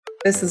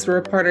This is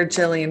reporter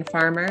Jillian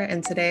Farmer,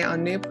 and today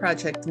on New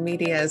Project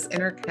Media's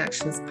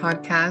Interconnections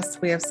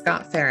podcast, we have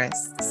Scott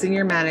Ferris,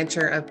 Senior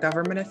Manager of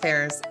Government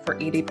Affairs for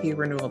EDP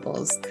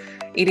Renewables.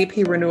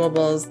 EDP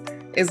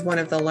Renewables is one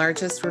of the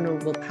largest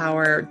renewable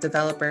power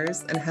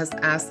developers and has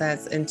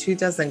assets in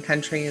 24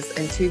 countries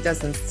and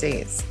 24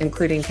 states,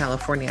 including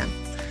California.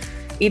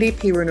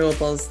 EDP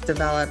Renewables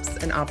develops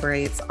and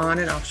operates on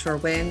and offshore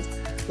wind,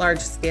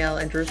 large-scale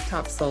and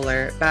rooftop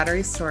solar,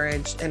 battery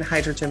storage, and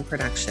hydrogen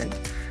production.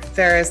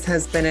 Ferris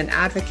has been an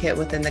advocate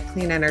within the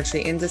clean energy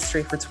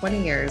industry for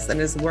 20 years and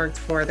has worked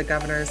for the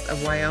governors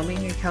of Wyoming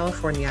and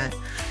California,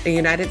 a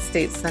United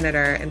States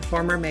Senator, and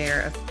former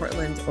mayor of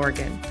Portland,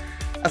 Oregon.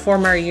 A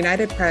former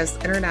United Press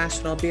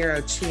International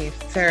Bureau chief,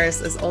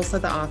 Ferris is also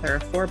the author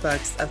of 4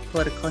 books of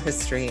political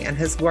history, and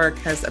his work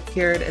has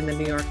appeared in the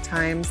New York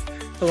Times,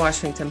 the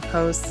Washington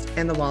Post,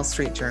 and the Wall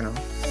Street Journal.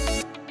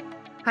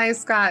 Hi,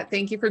 Scott.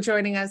 Thank you for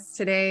joining us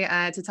today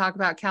to talk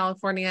about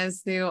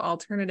California's new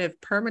alternative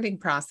permitting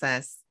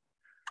process.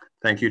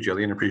 Thank you,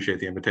 Jillian. Appreciate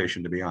the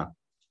invitation to be on.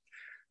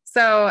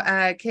 So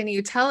can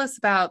you tell us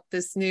about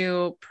this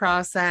new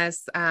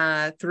process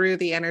through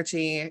the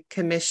Energy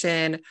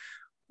Commission?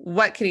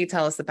 What can you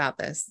tell us about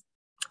this?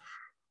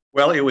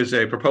 Well, it was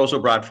a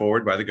proposal brought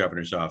forward by the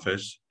governor's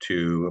office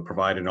to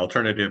provide an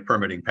alternative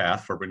permitting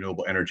path for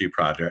renewable energy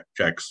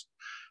projects,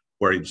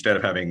 where instead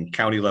of having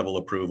county level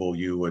approval,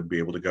 you would be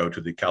able to go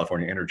to the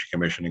California Energy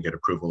Commission and get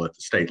approval at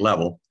the state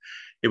level.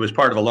 It was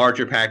part of a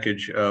larger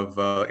package of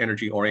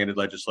energy-oriented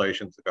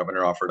legislation the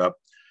governor offered up,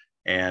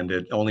 and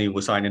it only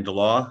was signed into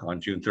law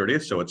on June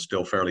 30th, so it's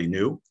still fairly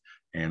new,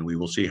 and we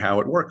will see how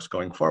it works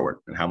going forward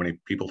and how many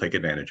people take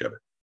advantage of it.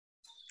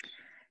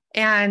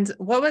 And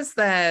what was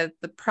the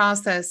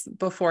process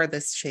before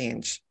this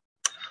change?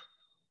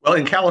 Well,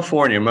 in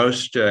California,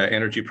 most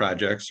energy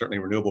projects, certainly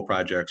renewable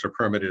projects, are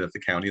permitted at the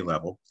county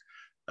level.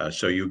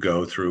 So you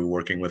go through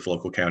working with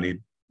local county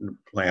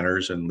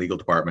planners and legal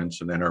departments,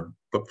 and then are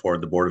put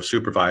forward the Board of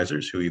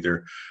Supervisors, who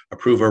either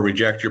approve or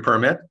reject your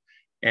permit.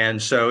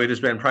 And so it has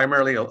been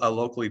primarily a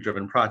locally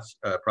driven process.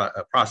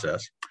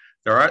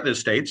 There are other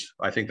states,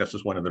 I think this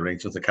is one of the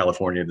reasons that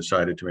California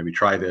decided to maybe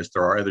try this.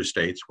 There are other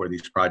states where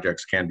these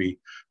projects can be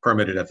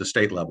permitted at the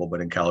state level,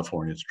 but in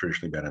California, it's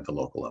traditionally been at the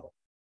local level.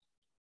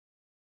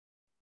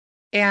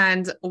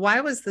 And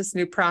why was this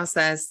new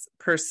process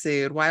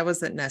pursued? Why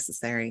was it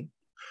necessary?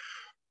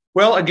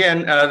 Well,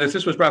 again,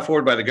 this was brought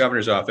forward by the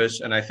governor's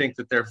office, and I think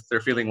that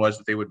their feeling was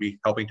that they would be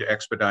helping to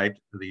expedite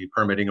the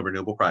permitting of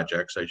renewable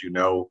projects. As you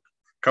know,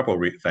 a couple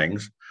of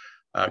things.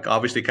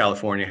 Obviously,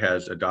 California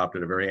has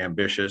adopted a very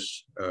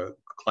ambitious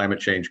climate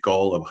change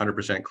goal of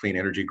 100% clean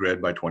energy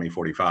grid by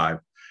 2045.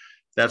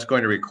 That's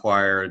going to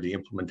require the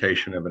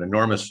implementation of an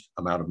enormous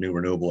amount of new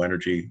renewable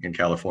energy in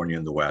California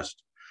and the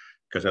West,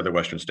 because other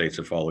Western states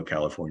have followed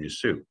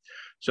California's suit.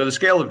 So the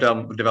scale of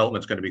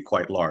development is going to be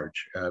quite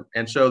large.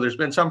 And so there's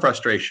been some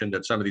frustration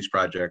that some of these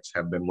projects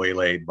have been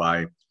waylaid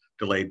by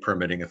delayed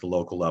permitting at the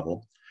local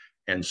level.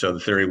 And so the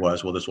theory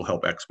was, well, this will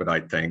help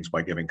expedite things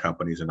by giving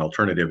companies an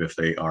alternative if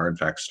they are in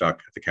fact stuck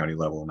at the county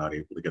level and not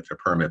able to get their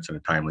permits in a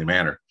timely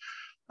manner.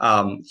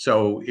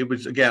 So it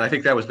was, again, I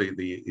think that was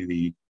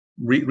the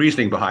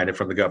reasoning behind it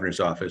from the governor's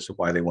office of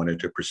why they wanted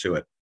to pursue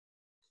it.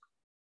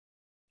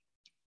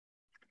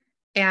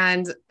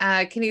 And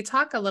can you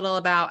talk a little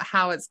about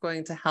how it's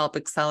going to help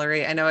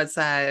accelerate? I know it's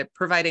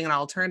providing an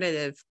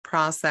alternative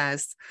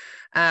process.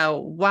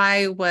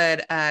 Why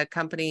would a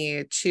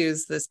company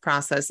choose this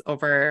process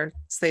over,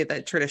 say,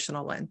 the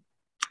traditional one?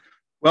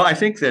 Well, I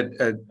think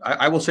that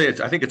I will say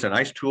I think it's a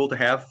nice tool to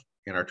have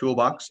in our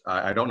toolbox.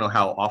 I don't know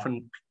how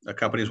often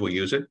companies will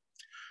use it.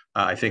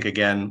 I think,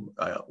 again,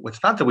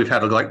 it's not that we've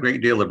had a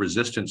great deal of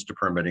resistance to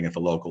permitting at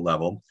the local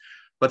level,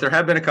 but there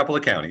have been a couple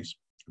of counties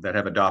that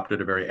have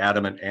adopted a very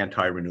adamant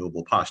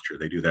anti-renewable posture.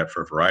 They do that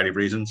for a variety of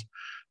reasons.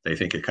 They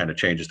think it kind of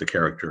changes the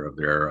character of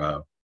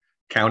their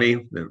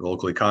county. Their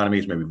local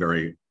economies may be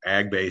very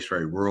ag-based,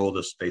 very rural.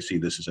 They see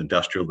this as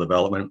industrial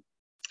development.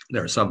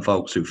 There are some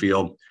folks who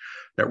feel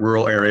that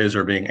rural areas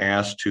are being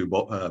asked to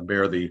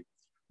bear the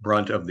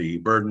brunt of the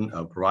burden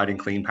of providing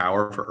clean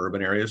power for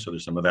urban areas. So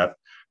there's some of that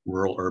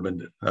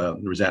rural-urban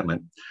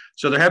resentment.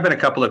 So there have been a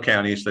couple of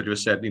counties that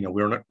just said,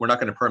 we're not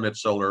going to permit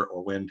solar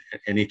or wind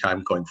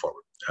anytime going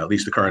forward. At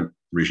least the current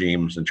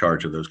regime's in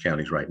charge of those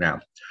counties right now.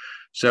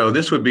 So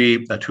this would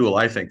be a tool,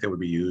 I think, that would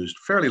be used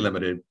fairly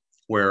limited,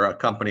 where a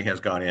company has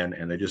gone in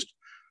and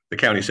the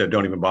county said,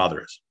 don't even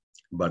bother us.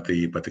 But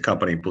the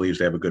company believes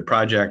they have a good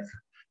project.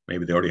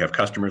 Maybe they already have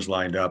customers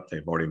lined up.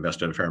 They've already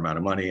invested a fair amount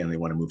of money and they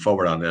want to move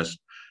forward on this.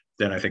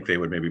 Then I think they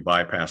would maybe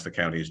bypass the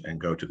counties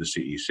and go to the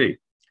CEC.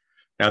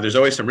 Now, there's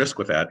always some risk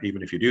with that,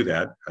 even if you do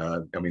that.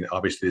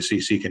 Obviously, the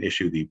CEC can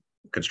issue the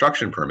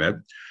construction permit,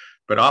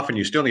 but often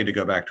you still need to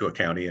go back to a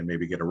county and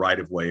maybe get a right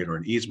of way or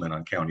an easement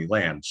on county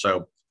land.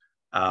 So,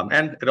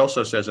 and it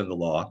also says in the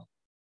law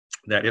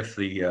that if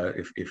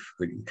the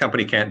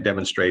company can't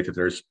demonstrate that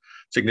there's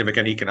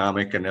significant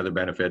economic and other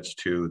benefits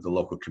to the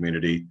local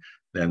community,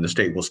 then the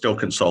state will still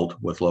consult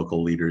with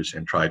local leaders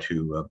and try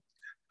to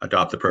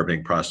adopt the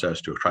permitting process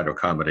to try to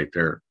accommodate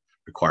their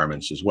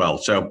requirements as well.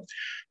 So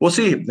we'll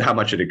see how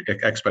much it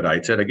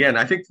expedites it. Again,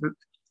 I think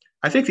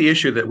the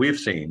issue that we've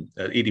seen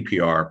at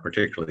EDPR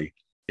particularly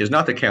is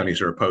not that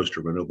counties are opposed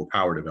to renewable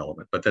power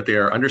development, but that they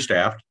are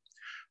understaffed.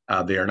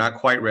 They are not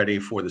quite ready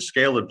for the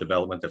scale of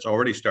development that's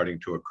already starting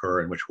to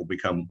occur and which will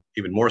become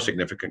even more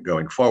significant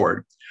going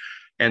forward.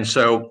 And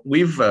so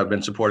we've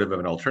been supportive of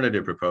an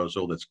alternative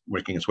proposal that's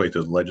working its way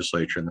through the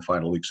legislature in the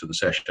final weeks of the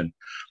session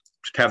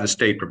to have the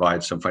state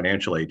provide some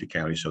financial aid to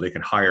counties so they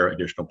can hire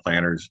additional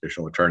planners,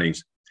 additional attorneys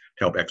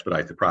to help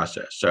expedite the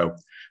process. So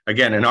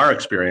again, in our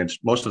experience,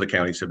 most of the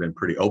counties have been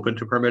pretty open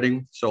to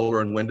permitting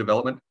solar and wind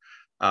development,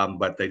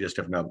 but they just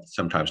have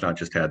sometimes not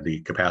just had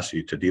the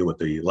capacity to deal with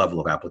the level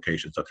of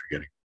applications that they're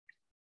getting.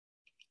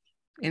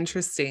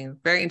 Interesting.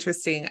 Very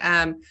interesting.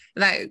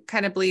 That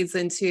kind of bleeds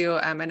into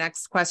my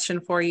next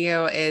question for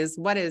you is,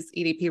 what is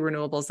EDP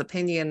Renewables'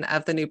 opinion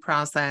of the new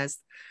process?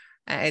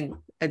 And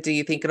do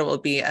you think it will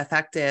be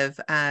effective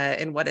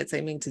in what it's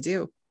aiming to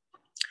do?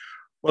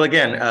 Well,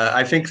 again,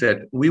 I think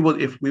that we will,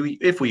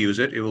 if we use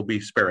it, it will be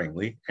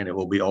sparingly, and it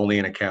will be only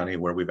in a county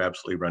where we've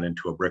absolutely run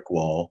into a brick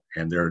wall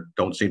and there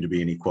don't seem to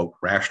be any, quote,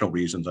 rational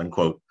reasons,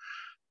 unquote,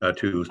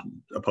 to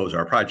oppose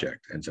our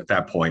project. And so at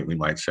that point, we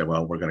might say,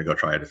 well, we're going to go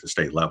try it at the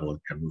state level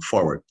and move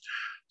forward.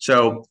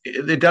 So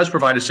it does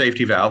provide a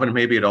safety valve, and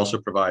maybe it also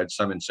provides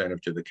some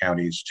incentive to the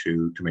counties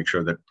to make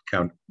sure that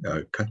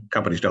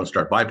companies don't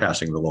start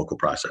bypassing the local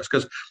process,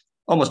 because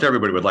almost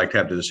everybody would like to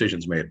have the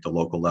decisions made at the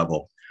local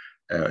level,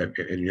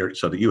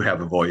 so that you have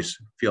a voice,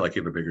 feel like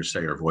you have a bigger say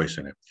or voice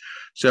in it.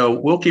 So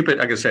we'll keep it,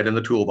 like I said, in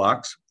the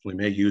toolbox. We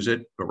may use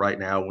it, but right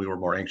now we were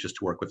more anxious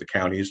to work with the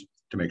counties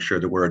to make sure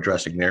that we're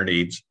addressing their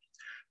needs,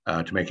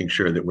 to making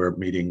sure that we're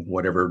meeting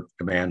whatever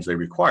demands they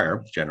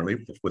require, generally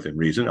within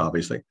reason,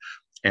 obviously.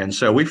 And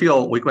so we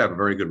feel we have a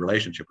very good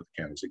relationship with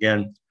the counties.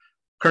 Again,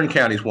 Kern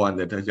County is one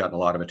that has gotten a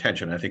lot of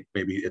attention. I think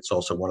maybe it's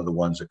also one of the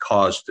ones that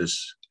caused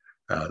this,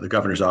 the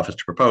governor's office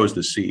to propose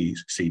the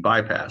CEC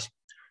bypass.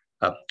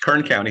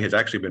 Kern County has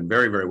actually been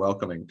very, very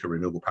welcoming to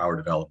renewable power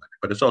development,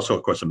 but it's also,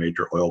 of course, a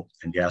major oil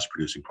and gas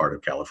producing part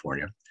of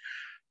California.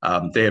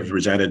 They have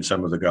resented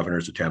some of the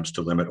governor's attempts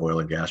to limit oil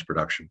and gas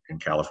production in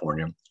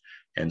California.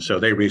 And so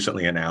they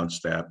recently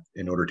announced that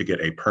in order to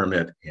get a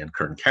permit in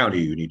Kern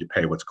County, you need to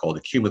pay what's called a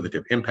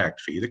cumulative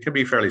impact fee that can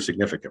be fairly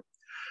significant.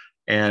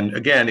 And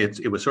again,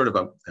 it was sort of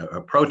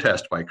a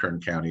protest by Kern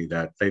County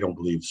that they don't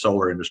believe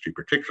solar industry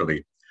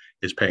particularly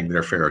is paying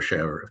their fair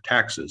share of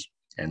taxes.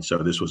 And so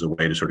this was a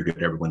way to sort of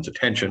get everyone's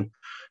attention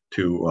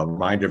to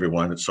remind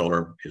everyone that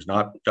solar does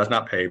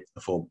not pay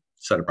the full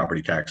set of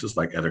property taxes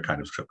like other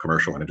kinds of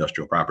commercial and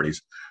industrial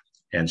properties.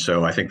 And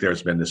so I think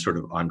there's been this sort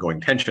of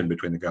ongoing tension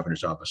between the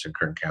governor's office and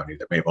Kern County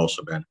that may have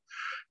also been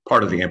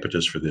part of the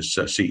impetus for this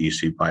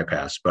CEC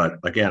bypass. But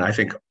again, I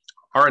think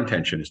our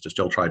intention is to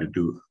still try to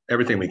do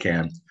everything we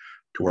can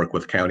to work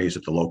with counties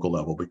at the local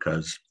level,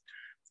 because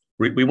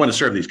we want to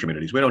serve these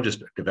communities. We don't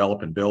just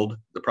develop and build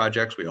the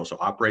projects, we also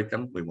operate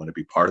them. We want to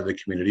be part of the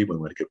community. We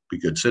want to be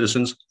good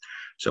citizens.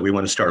 So we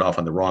want to start off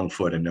on the wrong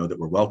foot and know that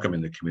we're welcome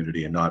in the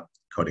community and not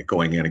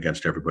going in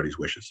against everybody's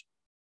wishes.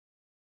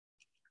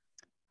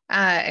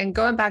 And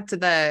going back to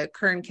the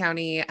Kern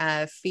County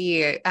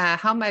fee,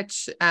 how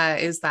much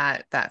is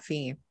that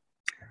fee?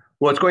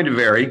 Well, it's going to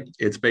vary.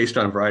 It's based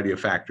on a variety of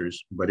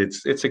factors, but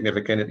it's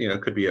significant.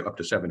 It could be up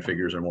to 7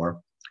 figures or more.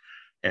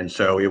 And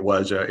so it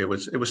was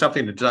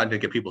something designed to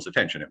get people's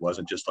attention. It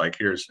wasn't just like,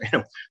 here's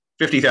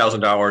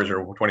 $50,000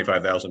 or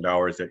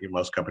 $25,000 that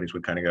most companies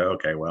would kind of go,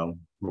 okay, well,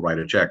 we'll write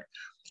a check.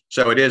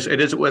 So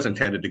it was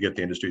intended to get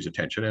the industry's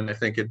attention, and I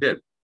think it did.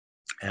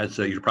 As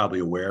you're probably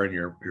aware, and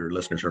your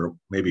listeners are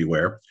maybe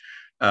aware,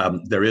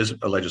 there is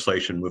a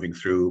legislation moving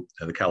through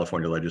the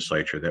California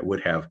legislature that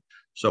would have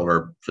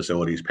solar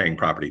facilities paying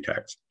property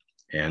tax.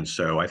 And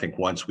so I think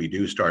once we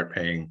do start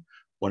paying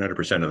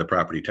 100% of the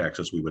property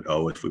taxes we would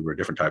owe if we were a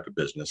different type of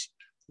business,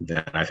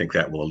 then I think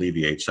that will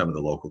alleviate some of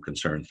the local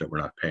concerns that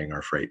we're not paying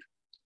our freight.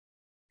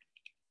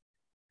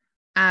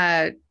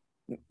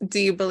 Do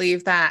you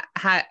believe that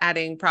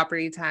adding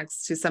property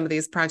tax to some of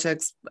these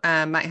projects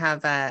might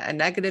have a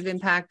negative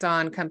impact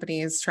on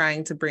companies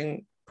trying to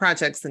bring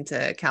projects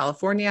into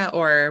California,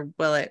 or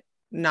will it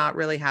not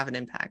really have an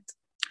impact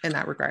in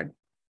that regard?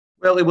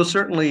 Well, it will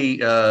certainly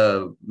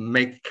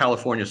make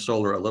California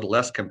solar a little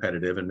less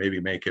competitive and maybe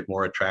make it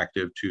more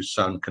attractive to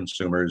some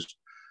consumers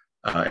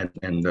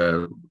and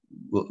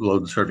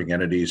load-serving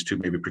entities to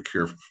maybe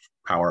procure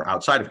power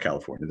outside of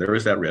California. There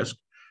is that risk.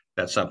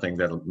 That's something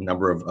that a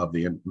number of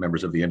the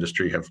members of the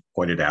industry have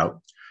pointed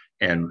out.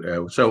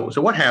 And so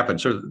what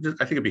happened? So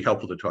I think it'd be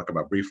helpful to talk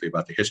about briefly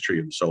about the history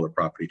of the solar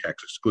property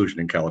tax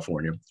exclusion in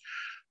California.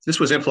 This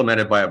was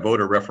implemented by a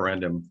voter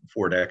referendum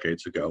 4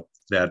 decades ago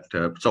that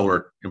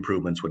solar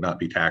improvements would not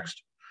be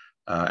taxed.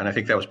 And I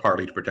think that was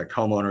partly to protect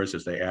homeowners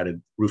as they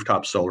added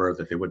rooftop solar,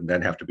 that they wouldn't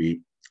then have to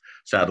be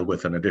saddled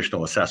with an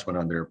additional assessment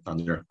on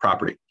their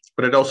property.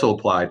 But it also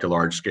applied to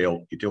large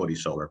scale utility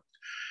solar.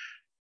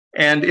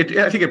 And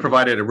I think it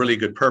provided a really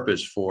good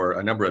purpose for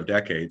a number of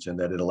decades, in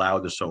that it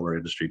allowed the solar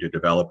industry to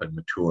develop and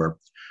mature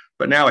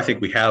But now I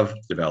think we have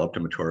developed a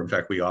mature. In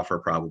fact, we offer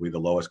probably the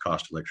lowest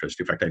cost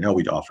electricity. In fact, I know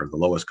we offer the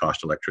lowest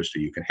cost electricity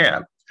you can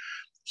have.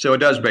 So it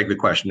does beg the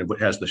question: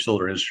 does the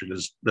solar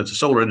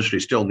industry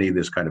still need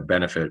this kind of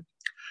benefit,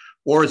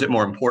 or is it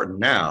more important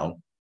now,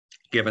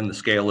 given the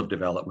scale of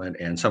development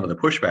and some of the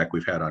pushback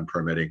we've had on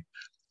permitting,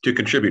 to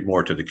contribute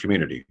more to the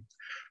community?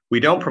 We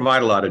don't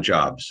provide a lot of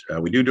jobs.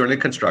 We do during the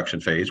construction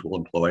phase. We'll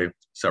employ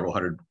several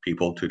hundred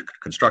people to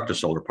construct a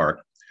solar park,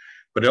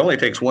 but it only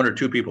takes 1 or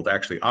 2 people to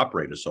actually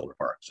operate a solar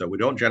park. So we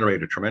don't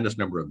generate a tremendous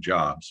number of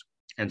jobs.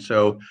 And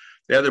so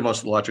the other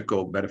most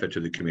logical benefit to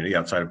the community,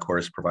 outside of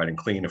course providing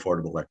clean,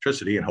 affordable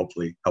electricity and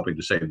hopefully helping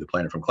to save the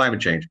planet from climate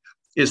change,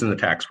 is in the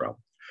tax realm.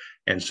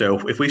 And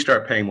so if we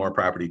start paying more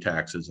property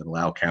taxes and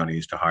allow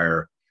counties to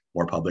hire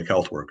more public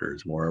health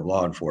workers, more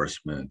law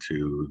enforcement,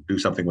 to do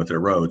something with their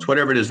roads,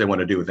 whatever it is they want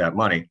to do with that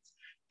money,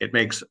 it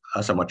makes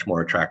us a much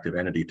more attractive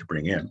entity to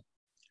bring in.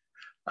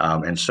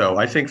 And so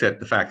I think that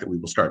the fact that we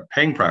will start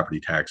paying property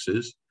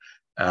taxes,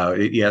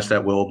 yes,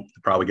 that will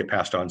probably get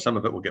passed on. Some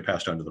of it will get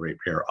passed on to the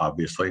ratepayer,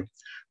 obviously.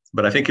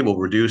 But I think it will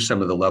reduce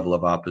some of the level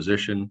of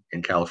opposition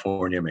in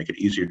California, make it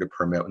easier to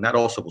permit, and that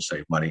also will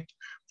save money.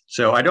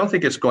 So I don't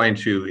think it's going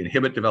to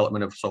inhibit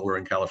development of solar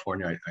in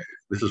California.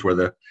 This is where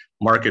the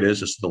market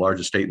is. This is the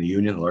largest state in the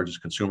union, the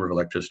largest consumer of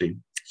electricity.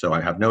 So I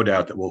have no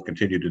doubt that we'll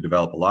continue to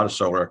develop a lot of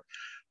solar,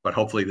 but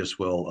hopefully this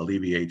will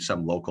alleviate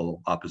some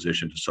local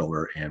opposition to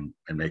solar and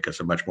make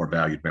us a much more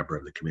valued member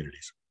of the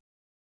communities.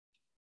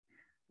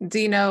 Do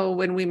you know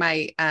when we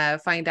might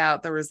find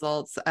out the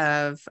results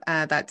of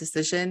that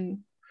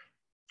decision?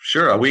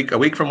 Sure, a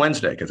week from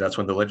Wednesday, because that's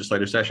when the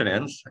legislative session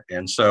ends.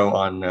 And so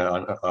on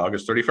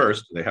August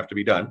 31st, they have to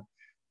be done.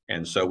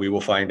 And so we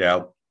will find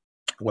out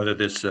whether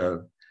this,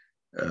 whether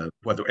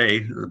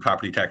the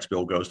property tax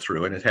bill goes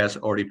through, and it has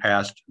already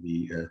passed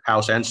the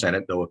House and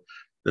Senate, though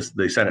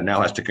the Senate now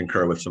has to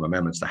concur with some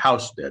amendments the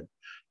House did.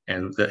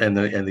 And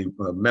the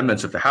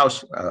amendments that the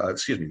House,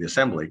 the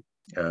Assembly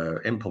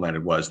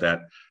implemented was that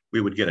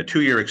we would get a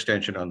 2-year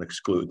extension on the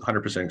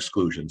 100%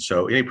 exclusion.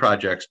 So any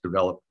projects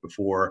developed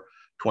before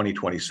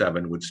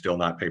 2027 would still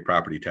not pay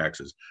property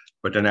taxes.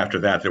 But then after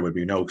that, there would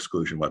be no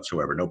exclusion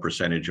whatsoever, no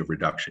percentage of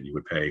reduction. You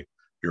would pay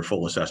your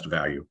full assessed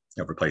value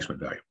of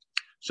replacement value.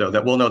 So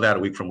that we'll know that a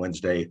week from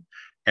Wednesday.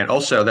 And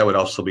also that would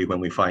also be when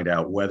we find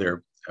out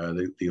whether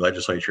the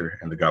legislature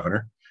and the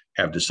governor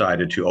have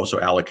decided to also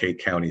allocate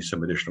counties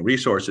some additional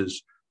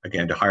resources,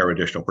 again, to hire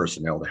additional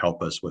personnel to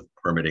help us with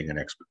permitting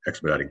and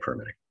expediting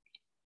permitting.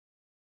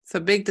 So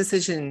big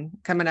decision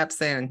coming up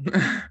soon.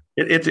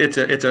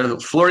 It's a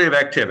flurry of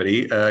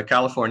activity.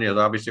 California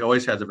obviously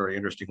always has a very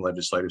interesting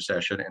legislative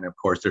session. And of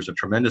course, there's a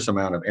tremendous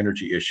amount of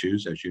energy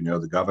issues. As you know,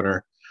 the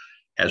governor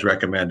has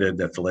recommended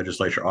that the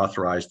legislature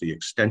authorize the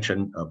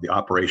extension of the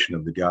operation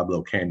of the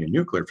Diablo Canyon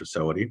nuclear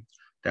facility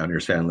down near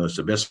San Luis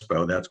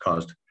Obispo. That's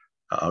caused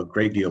a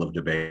great deal of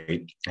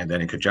debate. And then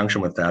in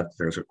conjunction with that,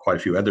 there's quite a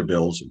few other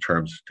bills in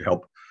terms to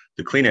help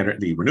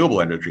the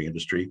renewable energy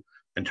industry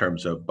in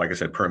terms of, like I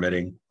said,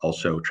 permitting,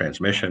 also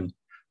transmission,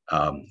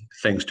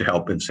 things to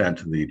help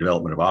incent the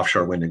development of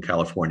offshore wind in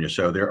California.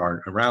 So there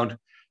are around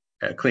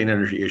clean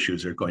energy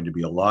issues, there's going to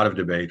be a lot of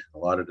debate, a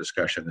lot of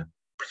discussion, and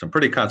some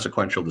pretty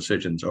consequential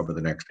decisions over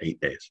the next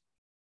 8 days.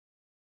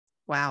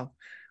 Wow.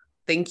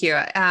 Thank you.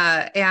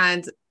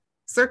 And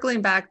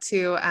circling back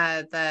to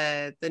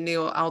the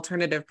new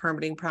alternative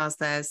permitting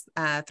process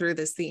through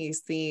the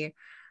CEC,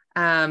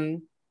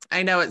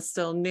 I know it's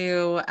still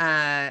new,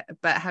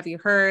 but have you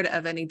heard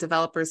of any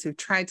developers who've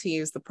tried to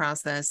use the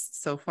process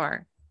so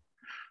far?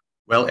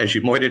 Well, as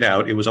you pointed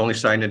out, it was only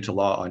signed into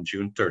law on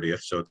June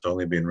 30th, so it's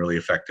only been really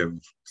effective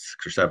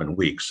 6 or 7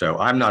 weeks. So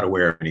I'm not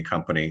aware of any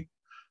company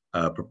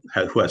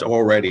who has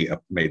already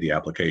made the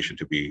application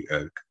to be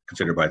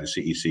considered by the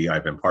CEC.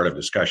 I've been part of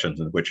discussions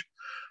in which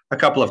a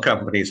couple of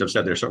companies have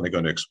said they're certainly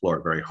going to explore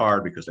it very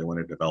hard because they want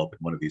to develop in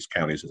one of these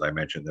counties, as I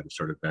mentioned, that have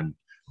sort of been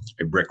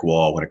a brick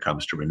wall when it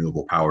comes to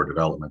renewable power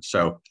development.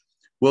 So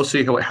we'll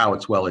see how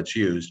it's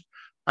used.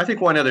 I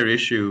think one other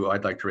issue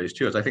I'd like to raise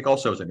too is I think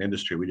also as an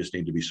industry, we just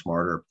need to be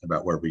smarter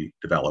about where we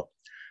develop.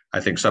 I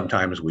think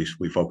sometimes we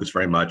focus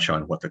very much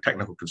on what the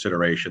technical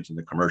considerations and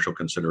the commercial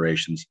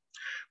considerations,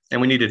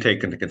 and we need to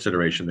take into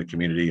consideration the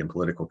community and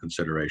political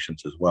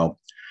considerations as well.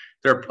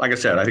 There, like I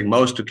said, I think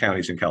most of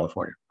counties in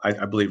California,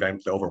 I believe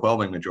the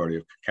overwhelming majority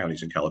of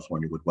counties in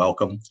California would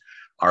welcome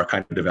our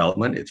kind of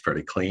development. It's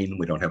fairly clean.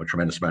 We don't have a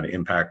tremendous amount of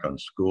impact on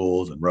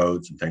schools and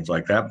roads and things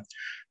like that.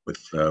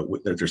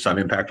 There's some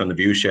impact on the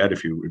view shed.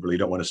 If you really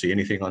don't want to see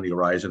anything on the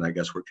horizon, I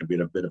guess it can be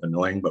a bit of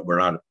annoying, but we're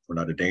not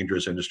a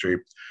dangerous industry.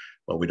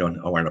 Well,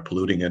 we're in a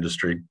polluting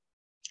industry.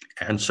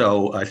 And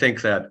so I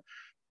think that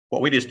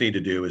what we just need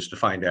to do is to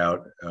find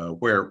out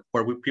where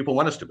people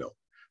want us to build.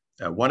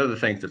 One of the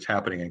things that's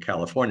happening in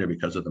California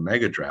because of the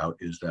mega drought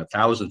is that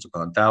thousands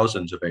upon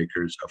thousands of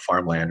acres of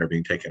farmland are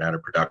being taken out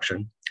of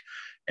production.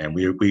 And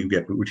we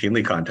get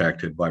routinely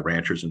contacted by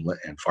ranchers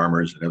and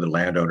farmers and other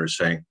landowners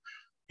saying,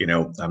 you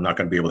know, I'm not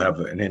going to be able to have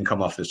an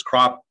income off this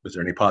crop. Is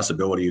there any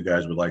possibility you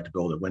guys would like to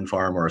build a wind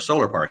farm or a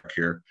solar park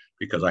here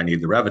because I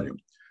need the revenue?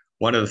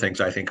 one of the things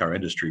I think our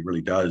industry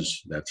really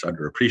does that's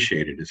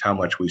underappreciated is how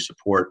much we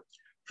support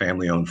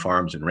family-owned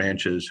farms and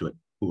ranches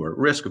who are at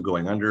risk of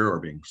going under or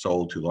being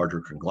sold to larger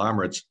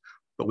conglomerates,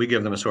 but we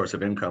give them a source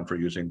of income for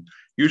using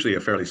usually a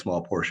fairly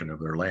small portion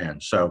of their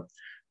land. So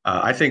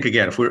I think,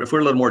 again, if we're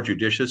a little more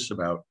judicious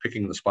about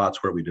picking the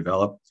spots where we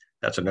develop,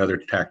 that's another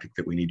tactic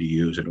that we need to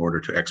use in order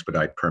to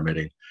expedite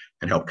permitting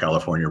and help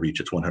California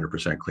reach its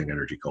 100% clean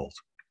energy goals.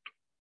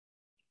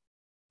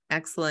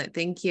 Excellent.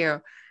 Thank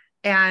you.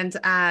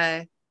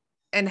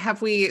 And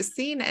have we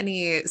seen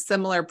any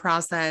similar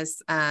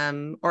process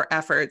or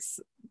efforts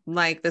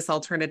like this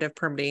alternative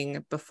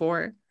permitting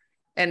before?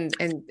 And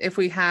if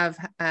we have,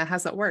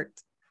 has it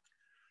worked?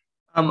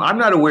 I'm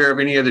not aware of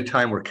any other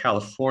time where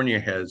California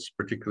has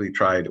particularly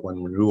tried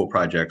on renewable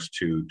projects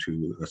to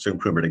assume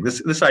permitting.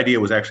 This idea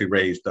was actually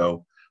raised,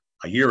 though,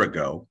 a year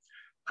ago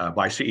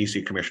by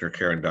CEC Commissioner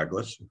Karen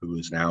Douglas, who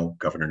is now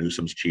Governor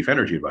Newsom's chief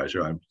energy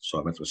advisor. I'm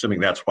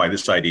assuming that's why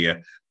this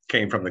idea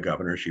came from the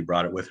governor. She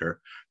brought it with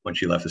her when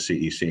she left the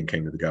CEC and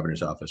came to the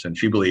governor's office. And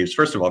she believes,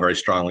 first of all, very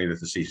strongly that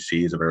the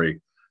CEC is a very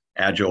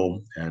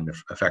agile and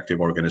effective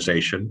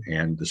organization.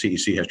 And the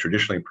CEC has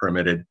traditionally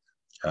permitted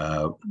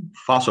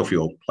fossil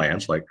fuel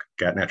plants like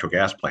natural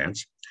gas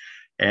plants.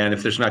 And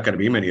if there's not going to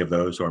be many of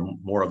those or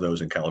more of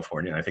those in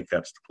California, and I think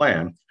that's the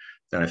plan,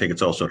 then I think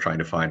it's also trying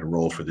to find a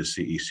role for the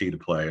CEC to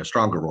play, a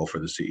stronger role for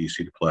the CEC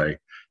to play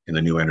in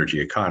the new energy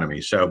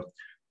economy. So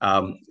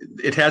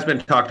it has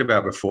been talked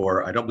about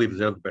before. I don't believe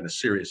there's ever been a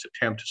serious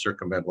attempt to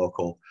circumvent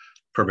local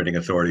permitting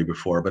authority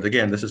before. But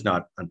again, this is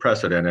not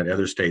unprecedented.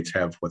 Other states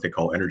have what they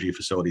call energy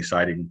facility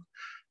siting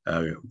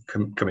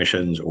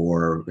commissions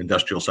or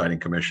industrial siting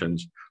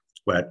commissions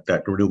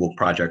that renewable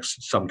projects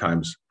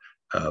sometimes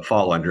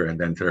fall under, and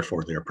then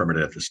therefore they're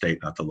permitted at the state,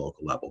 not the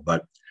local level.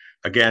 But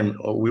again,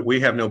 we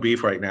have no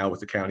beef right now with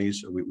the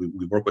counties.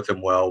 We work with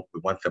them well.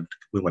 We want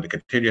to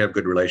continue to have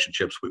good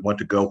relationships. We want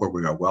to go where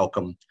we are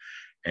welcome.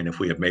 And if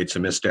we have made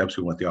some missteps,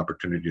 we want the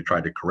opportunity to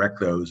try to correct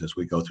those as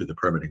we go through the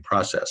permitting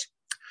process.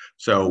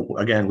 So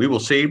again, we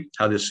will see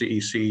how this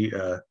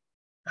CEC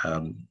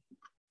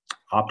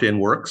opt-in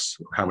works,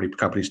 how many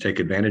companies take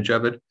advantage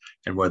of it,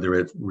 and whether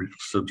it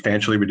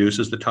substantially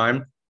reduces the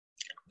time.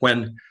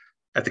 When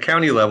at the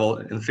county level,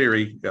 in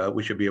theory,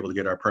 we should be able to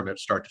get our permit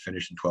start to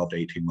finish in 12 to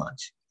 18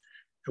 months.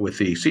 With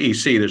the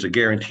CEC, there's a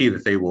guarantee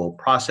that they will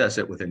process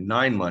it within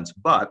 9 months,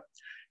 but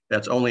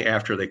that's only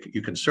after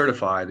you can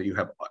certify that you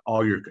have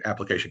all your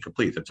application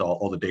complete. That's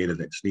all the data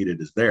that's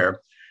needed is there.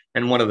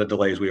 And one of the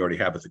delays we already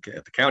have at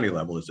the county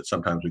level is that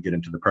sometimes we get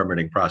into the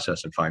permitting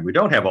process and find we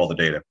don't have all the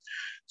data.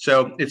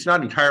 So it's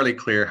not entirely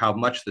clear how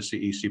much the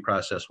CEC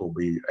process will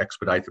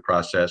expedite the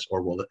process,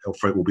 or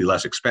if it will be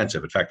less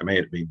expensive. In fact, it may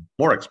be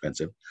more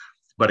expensive.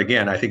 But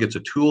again, I think it's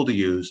a tool to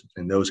use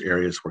in those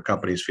areas where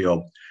companies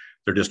feel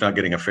they're just not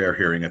getting a fair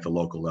hearing at the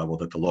local level,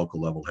 that the local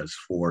level has,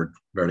 for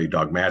very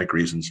dogmatic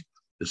reasons,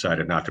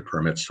 decided not to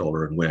permit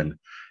solar and wind.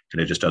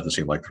 And it just doesn't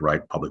seem like the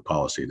right public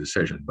policy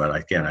decision. But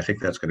again, I think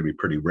that's going to be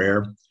pretty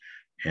rare.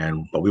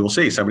 But we will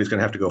see. Somebody's going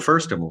to have to go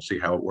first, and we'll see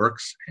how it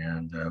works.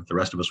 And the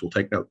rest of us will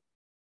take note.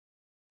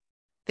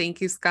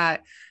 Thank you,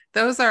 Scott.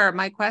 Those are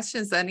my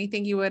questions.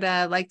 Anything you would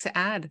like to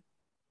add?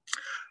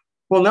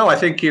 Well, no, I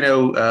think,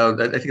 I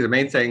think the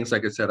main things,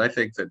 like I said, I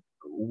think that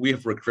we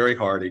have worked very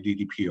hard at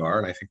EDPR,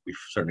 and I think we've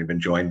certainly been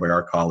joined by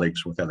our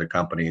colleagues with other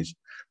companies.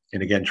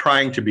 And again,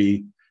 trying to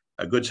be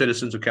good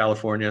citizens of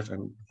California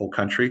and the whole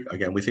country.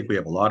 Again, we think we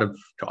have a lot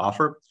to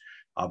offer.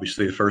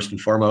 Obviously, first and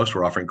foremost,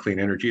 we're offering clean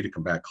energy to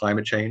combat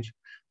climate change.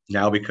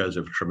 Now, because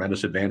of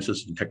tremendous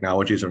advances in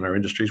technologies in our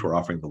industries, we're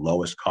offering the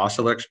lowest cost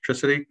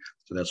electricity.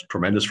 So that's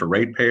tremendous for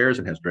ratepayers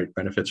and has great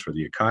benefits for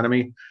the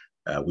economy.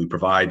 We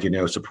provide,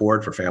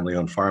 support for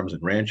family-owned farms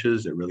and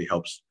ranches. It really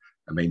helps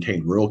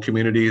maintain rural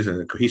communities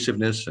and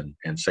cohesiveness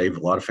and save a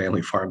lot of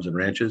family farms and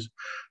ranches.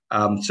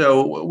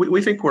 So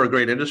we think we're a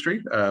great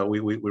industry.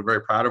 We're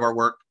very proud of our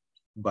work.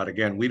 But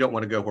again, we don't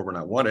want to go where we're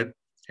not wanted.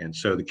 And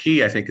so the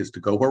key, I think, is to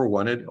go where we're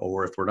wanted,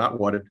 or if we're not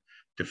wanted,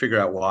 to figure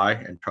out why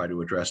and try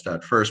to address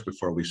that first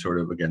before we sort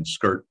of, again,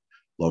 skirt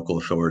local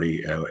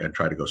authority and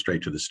try to go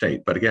straight to the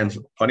state. But again,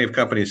 plenty of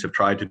companies have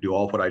tried to do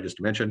all of what I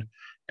just mentioned,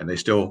 and they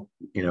still,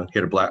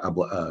 hit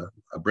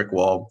a brick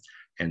wall.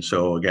 And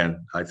so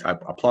again, I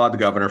applaud the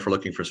governor for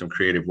looking for some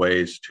creative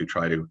ways to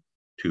try to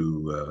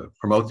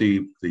promote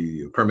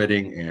the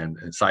permitting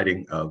and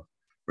siting of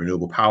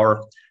renewable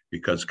power,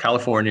 because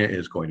California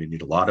is going to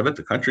need a lot of it.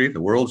 The country, the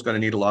world's going to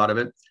need a lot of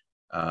it.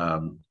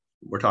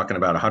 We're talking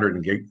about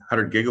 100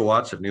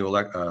 gigawatts of new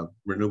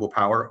renewable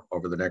power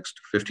over the next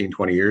 15,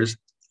 20 years.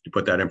 To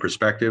put that in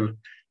perspective,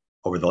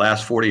 over the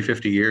last 40,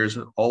 50 years,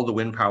 all the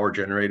wind power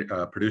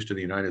produced in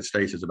the United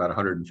States is about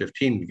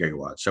 115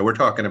 gigawatts. So we're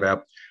talking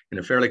about, in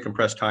a fairly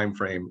compressed time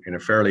frame, in a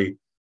fairly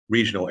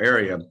regional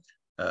area,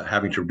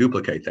 having to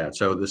duplicate that.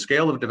 So the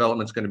scale of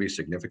development is going to be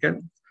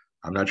significant.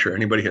 I'm not sure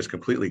anybody has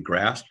completely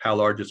grasped how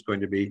large it's going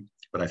to be,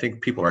 but I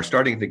think people are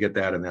starting to get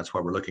that, and that's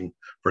why we're looking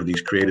for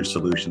these creative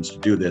solutions to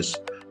do this,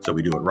 so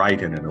we do it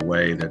right and in a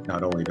way that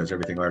not only does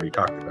everything I already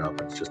talked about,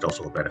 but it's just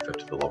also a benefit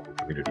to the local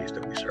communities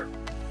that we serve.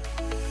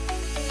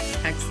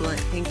 Excellent.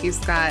 Thank you,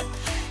 Scott.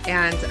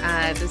 And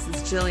this is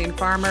Jillian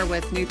Farmer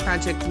with New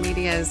Project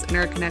Media's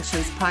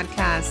Interconnections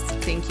podcast.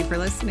 Thank you for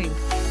listening.